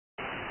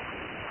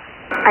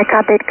I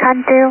copied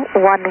Kandu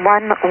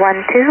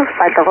 1112,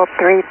 flight level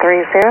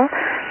 330,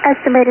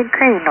 estimating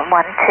green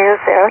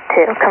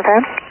 1202.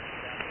 Confirm.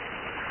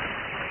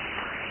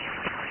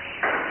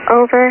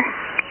 Over.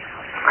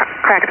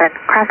 Correction.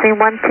 Crossing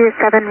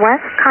 127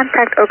 west,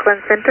 contact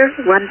Oakland Center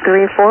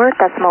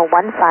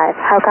 134.15.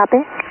 How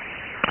copy?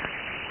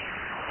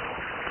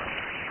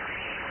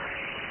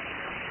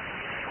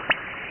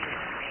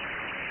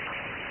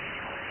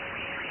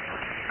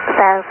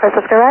 San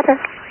Francisco, roger.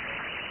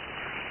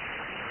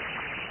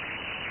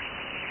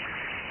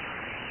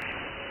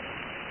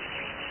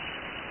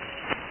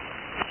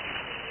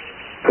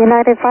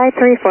 United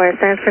 534,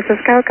 San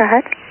Francisco, go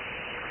ahead.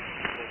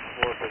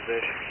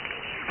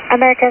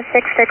 American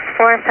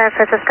 664, San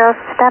Francisco,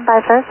 stand by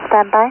first,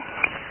 stand by.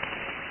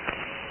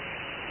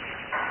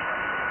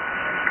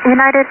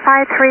 United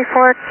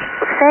 534,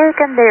 say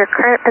again their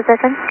current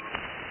position.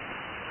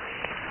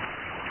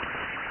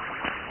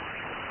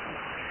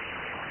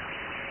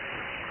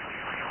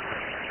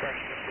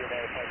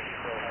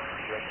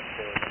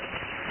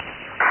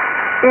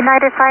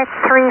 United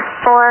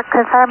 534,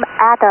 confirm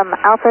Adam,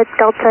 Alpha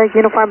Delta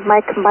Uniform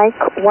Mike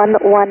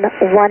 1113,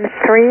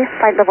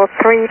 flight level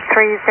 330,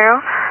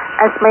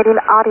 estimating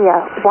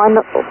audio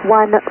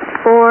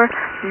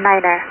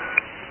 1149er.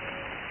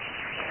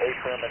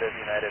 Affirmative,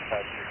 United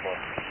 534.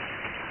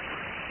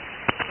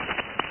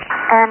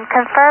 And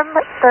confirm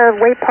the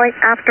waypoint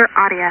after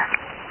audio.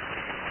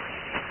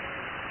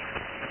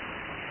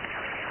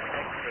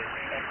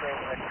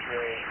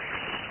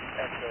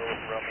 Echo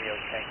Romeo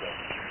Tango.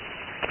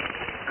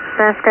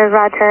 Fransisco,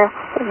 roger.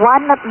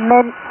 1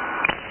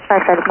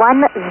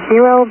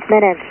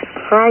 minute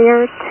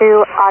prior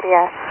to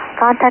audio.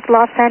 Contact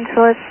Los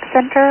Angeles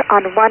Center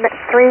on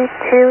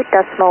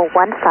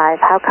 132.15.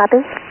 How copy? 132.15,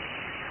 10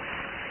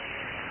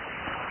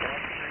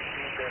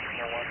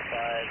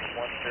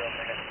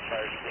 minutes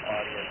prior to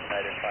audio,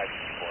 United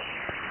 524.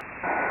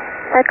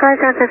 Cyclone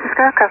San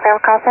Francisco, confirm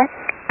call sign.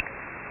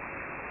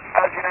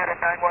 United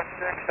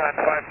 916 on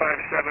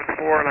 5574,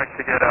 I'd like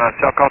to get a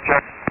cell call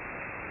check.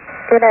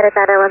 United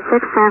 916,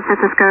 San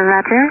Francisco,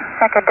 roger.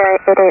 Secondary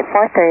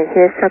 8843,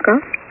 here's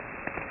Circle.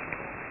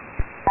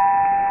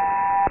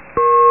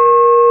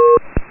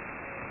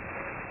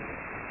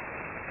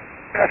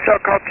 Cell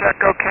call check,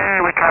 okay.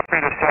 We copy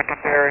the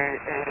secondary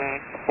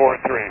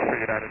 8843 for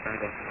United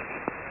 916.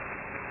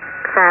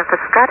 San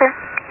Francisco, roger.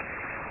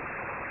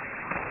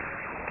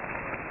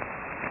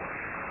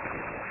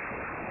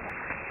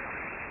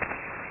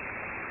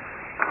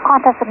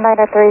 Contact of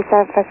 903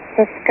 San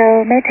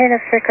Francisco. Maintain a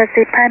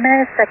frequency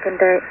primary,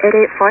 secondary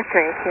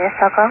 8843. Here's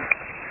Circle.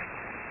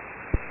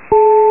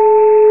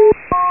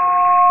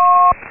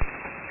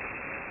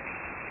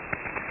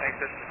 Thanks,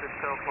 this is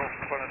Cisco,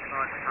 Plymouth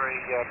North 3,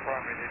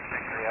 primary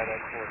district, at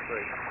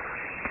 43.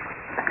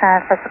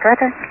 San Francisco,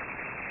 roger.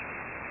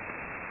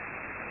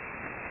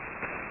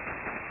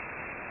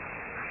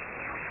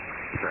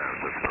 San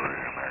Francisco,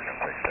 American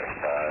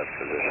 675,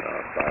 position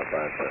on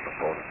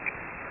 557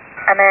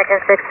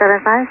 American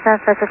 675, San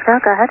Francisco,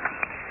 go ahead.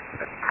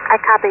 I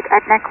copied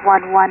Etnic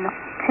 1121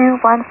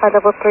 for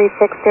level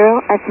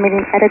 360,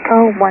 estimating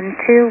Edico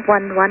 1211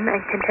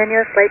 and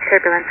continuous late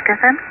turbulence.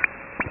 Confirm?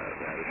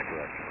 That is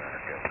correct,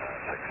 American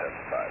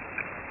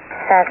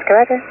 675. That's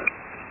correct.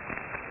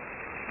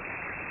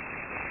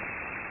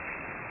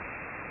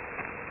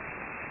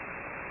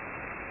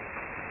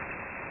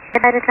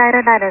 United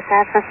 909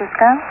 San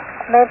Francisco.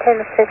 Maintain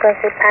the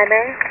frequency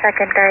primary,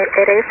 secondary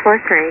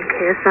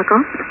 8843. Here's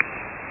Circle.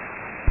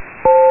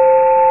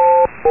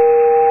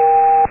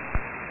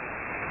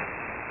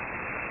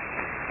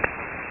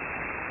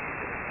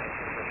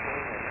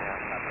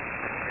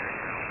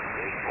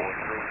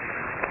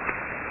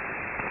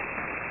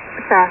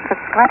 San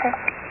Francisco, roger.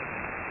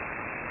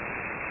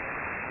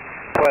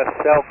 Request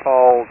cell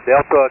call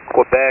Delta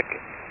Quebec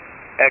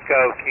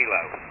Echo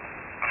Kilo.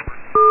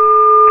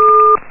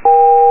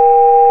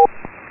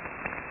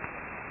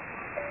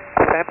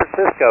 San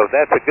Francisco,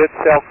 that's a good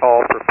cell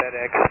call for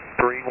FedEx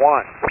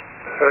 31.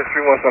 FedEx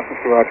 31, San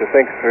Francisco, roger.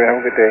 Thanks, sir. Have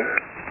a good day.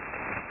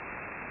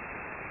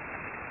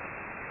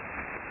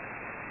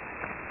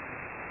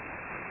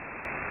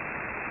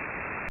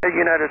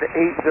 United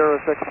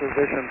 806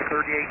 position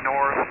 38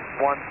 north,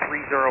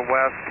 130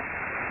 west,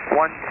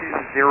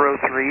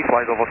 1203,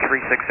 flight level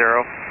 360.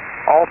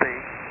 Albany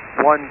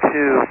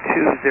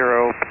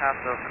 1220,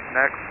 passive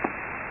next.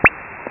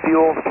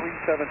 Fuel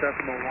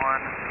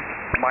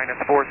 37.1, minus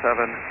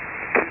 47,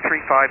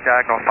 235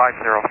 diagonal 50.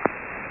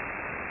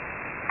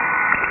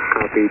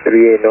 Copy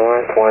 38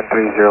 north,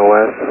 130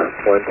 west,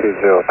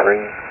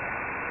 1203.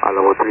 On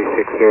level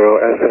 360,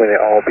 estimated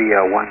all be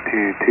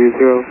 1220,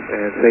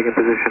 and second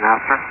position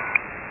after.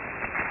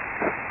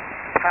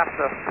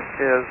 Passive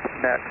is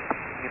next,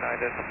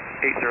 United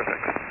 806.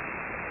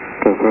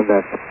 Confirm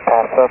that.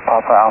 Papa,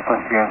 Papa Alpha,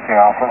 Sierra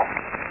Alpha.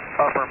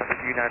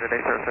 Affirmative, United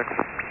 806.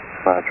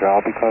 Roger,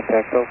 I'll be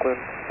contact Oakland,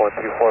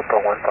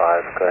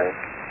 134.15, go ahead.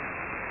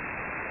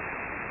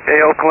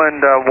 Hey,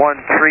 Oakland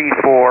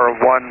 13415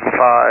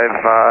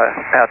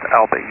 at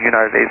Alpha,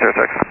 United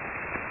 806.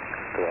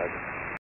 Go ahead.